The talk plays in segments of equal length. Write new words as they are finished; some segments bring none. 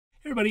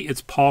Everybody,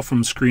 it's Paul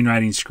from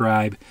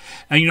ScreenwritingScribe,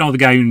 and you know, the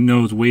guy who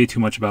knows way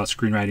too much about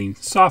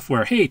screenwriting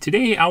software. Hey,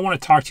 today I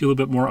want to talk to you a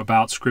little bit more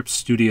about Script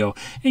Studio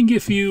and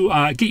get you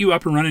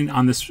up and running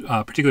on this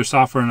particular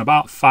software in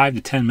about 5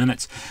 to 10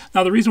 minutes.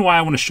 Now, the reason why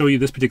I want to show you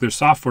this particular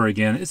software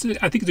again is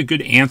I think it's a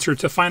good answer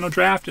to Final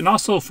Draft, and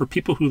also for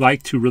people who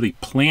like to really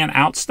plan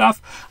out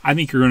stuff, I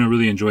think you're going to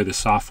really enjoy this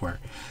software.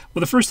 Well,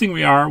 the first thing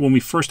when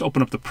we first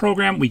open up the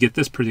program, we get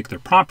this particular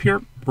prompt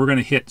here. We're going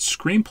to hit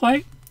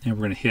Screenplay. And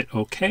we're going to hit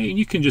OK. And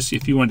you can just,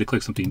 if you wanted to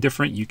click something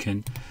different, you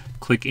can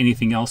click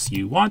anything else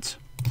you want.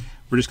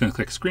 We're just going to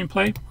click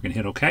Screenplay. We're going to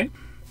hit OK.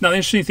 Now, the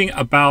interesting thing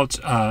about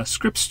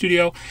Script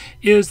Studio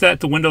is that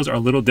the windows are a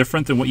little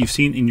different than what you've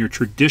seen in your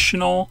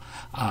traditional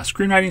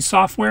screenwriting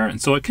software.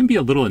 And so it can be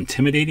a little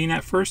intimidating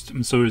at first.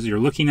 And so as you're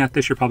looking at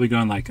this, you're probably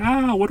going like,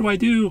 what do I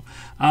do?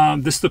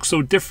 This looks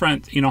so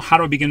different. You know, how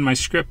do I begin my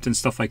script and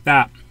stuff like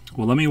that?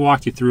 Well, let me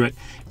walk you through it.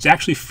 It's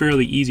actually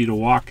fairly easy to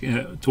walk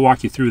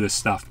you through this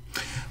stuff.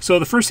 So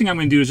the first thing I'm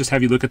going to do is just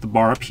have you look at the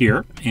bar up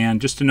here.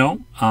 And just to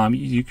know,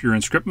 you're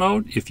in script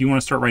mode. If you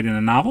want to start writing a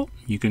novel,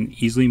 you can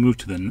easily move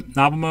to the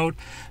novel mode.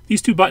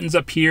 These two buttons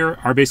up here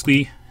are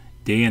basically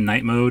day and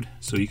night mode.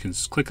 So you can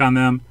click on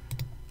them.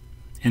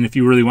 And if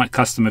you really want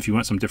custom, if you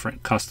want some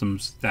different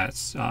customs,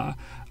 that's a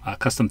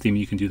custom theme,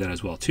 you can do that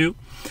as well too.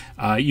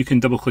 You can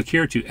double click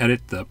here to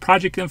edit the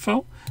project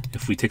info.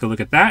 If we take a look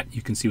at that,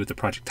 you can see what the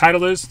project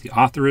title is, the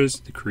author is,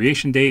 the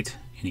creation date,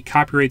 any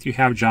copyright you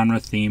have, genre,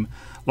 theme,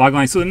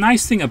 logline. So the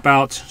nice thing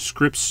about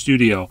Script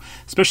Studio,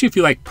 especially if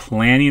you like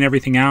planning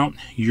everything out,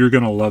 you're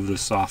going to love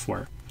this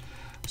software.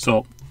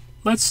 So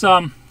let's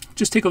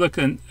just take a look.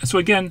 And so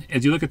again,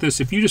 as you look at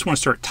this, if you just want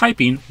to start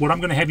typing, what I'm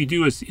going to have you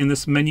do is in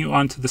this menu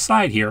onto the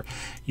side here,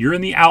 you're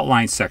in the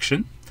outline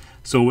section.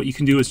 So what you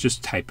can do is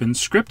just type in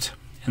script,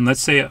 and let's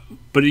say,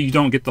 but you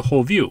don't get the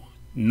whole view.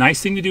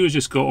 Nice thing to do is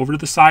just go over to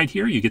the side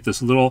here. You get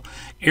this little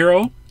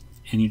arrow,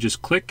 and you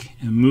just click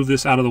and move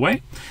this out of the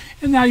way.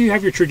 And now you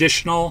have your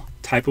traditional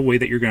type of way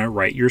that you're going to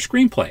write your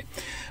screenplay.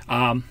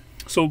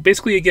 So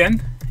basically,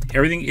 again,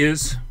 everything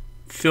is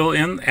fill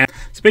in.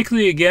 So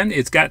basically, again,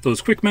 it's got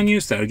those quick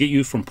menus that'll get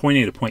you from point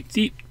A to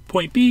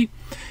point B.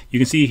 You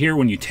can see here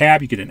when you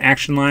tab, you get an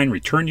action line,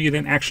 return, you get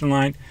an action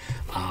line.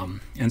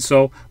 And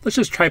so let's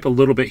just type a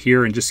little bit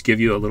here and just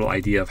give you a little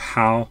idea of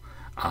how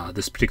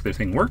this particular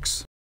thing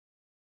works.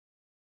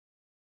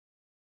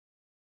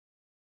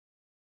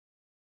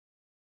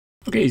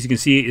 Okay, as you can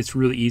see, it's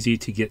really easy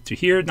to get to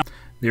here. Now,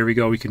 there we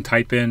go. We can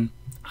type in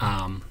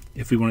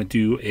if we want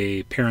to do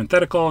a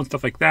parenthetical and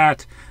stuff like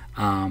that.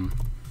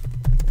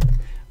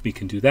 We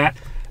can do that.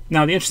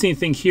 Now, the interesting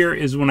thing here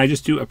is when I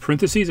just do a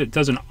parentheses, it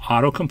does an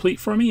autocomplete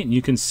for me, and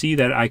you can see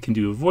that I can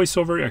do a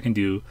voiceover, I can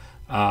do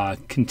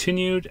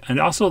continued, and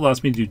it also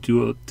allows me to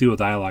do a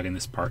dialogue in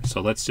this part.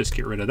 So let's just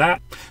get rid of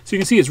that. So you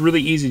can see it's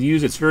really easy to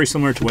use. It's very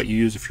similar to what you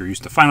use if you're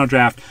used to Final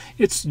Draft.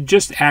 It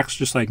just acts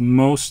just like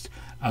most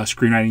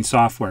screenwriting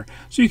software.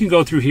 So you can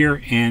go through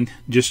here and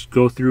just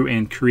go through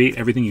and create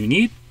everything you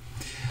need.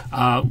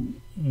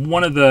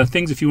 One of the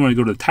things, if you want to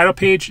go to the title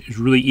page, is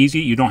really easy.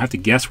 You don't have to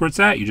guess where it's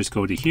at. You just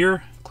go to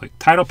here, click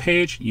title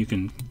page. You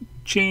can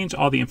change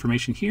all the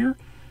information here.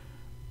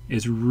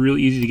 It's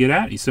really easy to get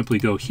at. You simply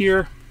go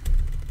here.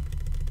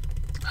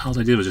 All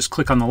I did was just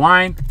click on the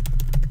line.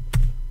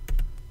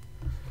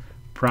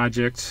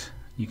 Project.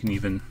 You can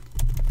even...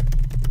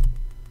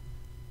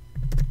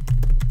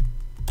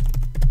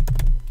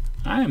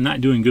 I am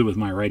not doing good with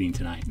my writing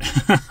tonight.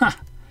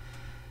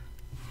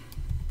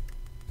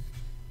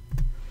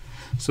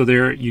 So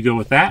there you go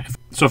with that.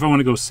 So if I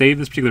want to go save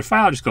this particular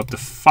file, I just go up to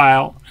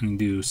File and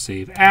do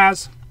Save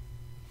As.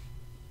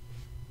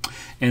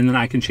 And then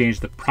I can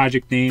change the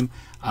project name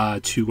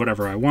to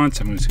whatever I want.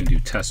 So I'm just going to do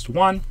Test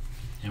 1,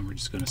 and we're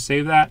just going to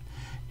save that.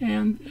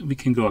 And we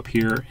can go up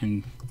here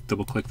and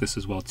double click this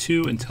as well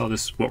too and tell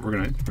this what we're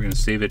going to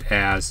save it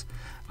as.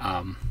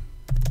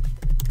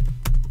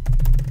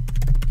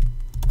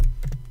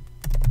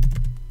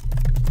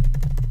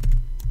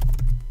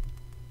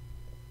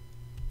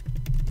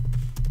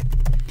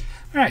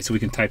 All right, so we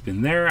can type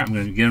in there. I'm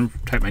going to again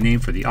type my name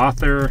for the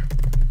author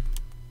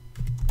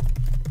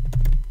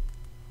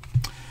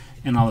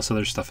and all this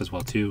other stuff as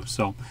well too.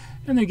 So,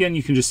 and again,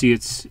 you can just see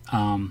it's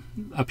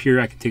up here.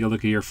 I can take a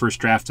look at your first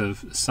draft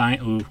of sign.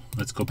 Ooh,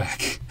 let's go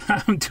back.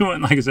 I'm doing,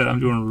 like I said,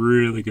 I'm doing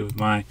really good with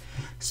my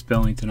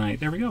spelling tonight.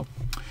 There we go.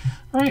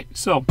 All right,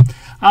 so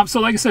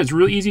like I said, it's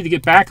really easy to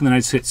get back, and then I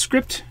just hit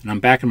script, and I'm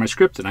back in my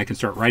script, and I can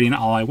start writing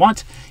all I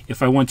want.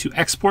 If I want to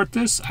export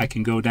this, I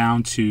can go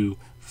down to,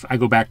 I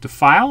go back to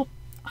File.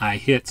 I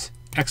hit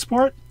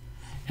export,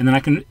 and then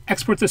I can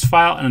export this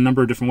file in a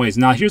number of different ways.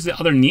 Now, here's the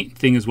other neat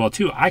thing as well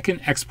too. I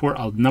can export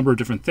a number of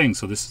different things.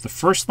 So this is the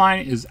first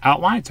line is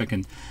outline, so I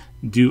can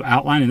do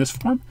outline in this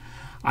form.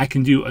 I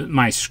can do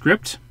my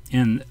script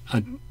in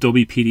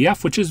Adobe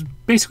PDF, which is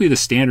basically the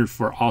standard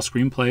for all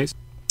screenplays.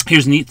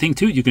 Here's a neat thing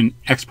too. You can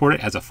export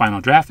it as a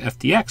Final Draft,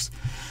 FDX.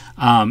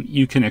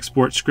 You can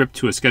export script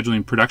to a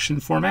scheduling production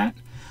format.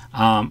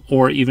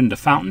 or even to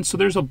Fountain. So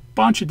there's a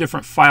bunch of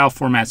different file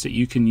formats that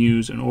you can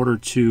use in order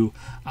to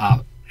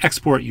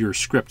export your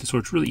script. So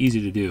it's really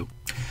easy to do.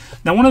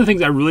 Now, one of the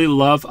things I really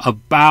love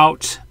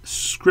about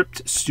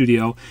Script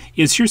Studio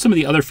is here's some of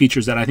the other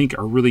features that I think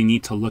are really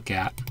neat to look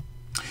at.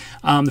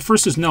 The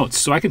first is notes.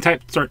 So I can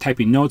start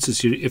typing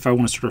notes if I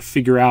want to sort of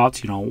figure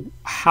out,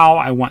 how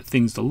I want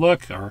things to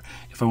look, or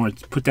if I want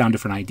to put down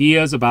different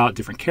ideas about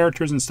different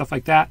characters and stuff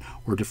like that,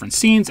 or different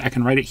scenes, I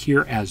can write it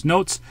here as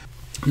notes.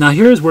 Now,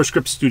 here's where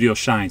Script Studio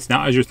shines.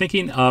 Now, as you're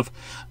thinking of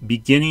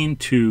beginning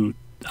to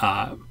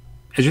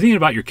as you're thinking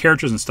about your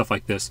characters and stuff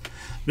like this,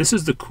 this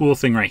is the cool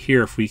thing right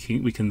here. If we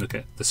can look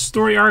at the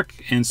story arc,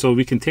 and so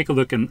we can take a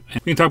look and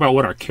we can talk about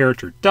what our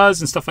character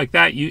does and stuff like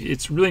that.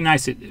 It's really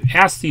nice. It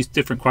asks these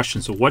different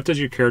questions. So what does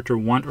your character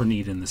want or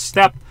need in this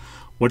step?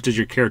 What does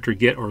your character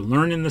get or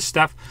learn in this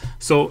step?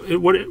 So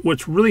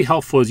what's really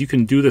helpful is you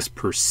can do this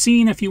per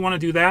scene if you want to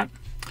do that.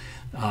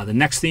 The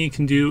next thing you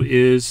can do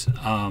is,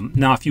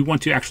 now if you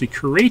want to actually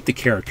create the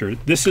character,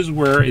 this is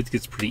where it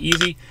gets pretty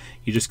easy.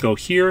 You just go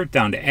here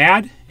down to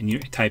add and you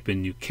type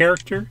in new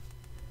character,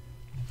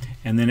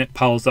 and then it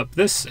pulls up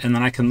this, and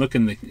then I can look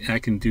I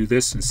can do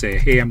this and say,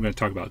 hey, I'm going to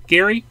talk about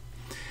Gary.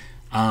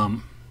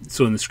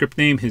 So in the script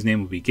name, his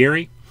name will be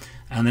Gary.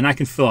 And then I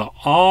can fill out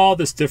all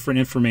this different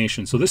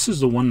information. So this is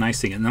the one nice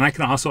thing. And then I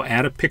can also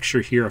add a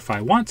picture here if I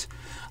want.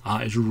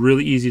 It's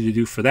really easy to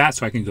do for that.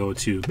 So I can go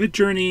to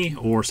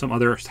Midjourney or some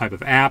other type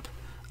of app,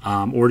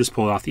 or just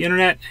pull it off the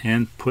internet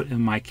and put in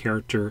my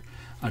character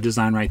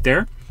design right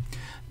there.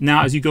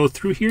 Now, as you go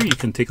through here, you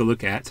can take a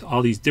look at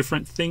all these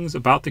different things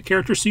about the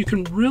character, so you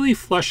can really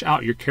flesh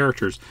out your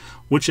characters,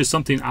 which is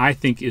something I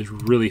think is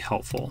really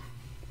helpful.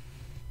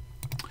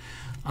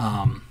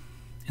 And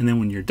then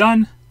when you're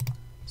done,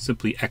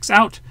 simply X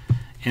out,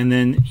 and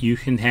then you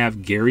can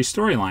have Gary's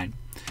storyline.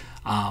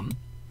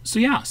 So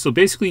yeah, so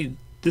basically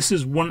this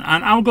is one,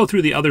 and I'll go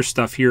through the other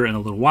stuff here in a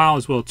little while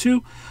as well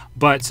too.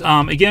 But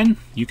again,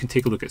 you can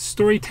take a look at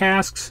story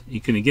tasks.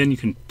 You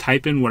can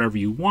type in whatever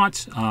you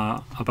want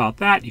about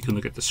that. You can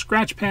look at the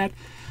scratch pad.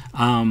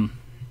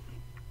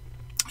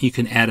 You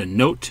can add a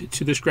note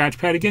to the scratch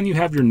pad. Again, you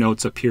have your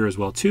notes up here as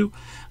well too.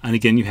 And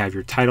again, you have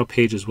your title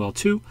page as well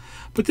too.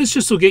 But this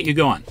just will get you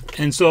going.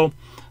 And so,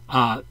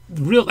 like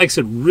I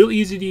said, real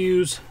easy to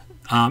use.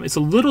 It's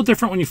a little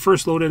different when you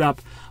first load it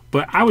up,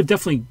 but I would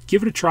definitely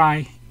give it a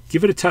try.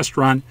 Give it a test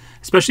run,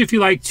 especially if you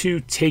like to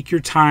take your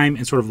time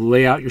and sort of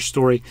lay out your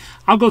story.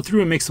 I'll go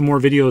through and make some more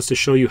videos to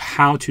show you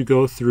how to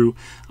go through,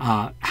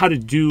 how to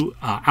do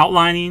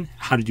outlining,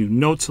 how to do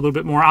notes a little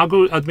bit more. I'll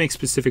make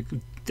specific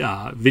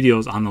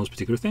videos on those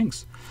particular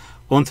things.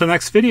 Well, until the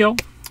next video,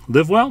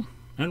 live well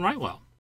and write well.